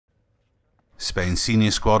Spain's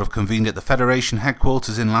senior squad have convened at the Federation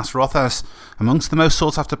headquarters in Las Rozas. Amongst the most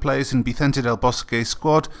sought-after players in Vicente del Bosque's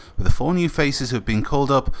squad were the 4 new faces who have been called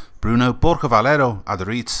up: Bruno, Borja Valero,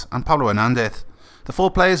 Aduriz and Pablo Hernández. The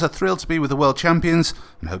 4 players are thrilled to be with the world champions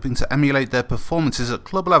and hoping to emulate their performances at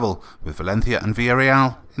club level with Valencia and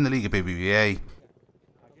Villarreal in the Liga BBVA.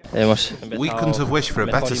 We couldn't have wished for a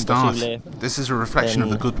better start. This is a reflection of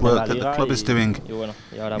the good work that the club is doing.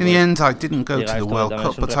 In the end, I didn't go to the World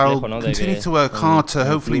Cup, but I'll continue to work hard to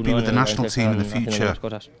hopefully be with the national team in the future.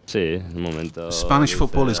 Spanish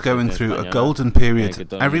football is going through a golden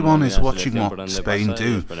period. Everyone is watching what Spain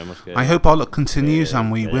do. I hope our luck continues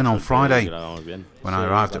and we win on Friday. When I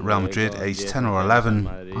arrived at Real Madrid aged 10 or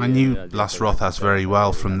 11, I knew Las Rozas very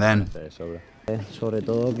well from then. I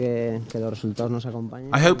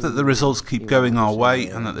hope that the results keep going our way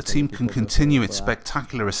and that the team can continue its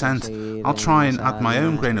spectacular ascent. I'll try and add my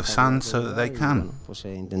own grain of sand so that they can.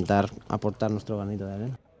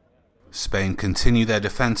 Spain continue their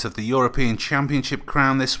defence of the European Championship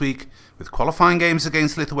crown this week, with qualifying games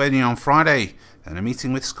against Lithuania on Friday and a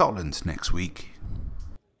meeting with Scotland next week.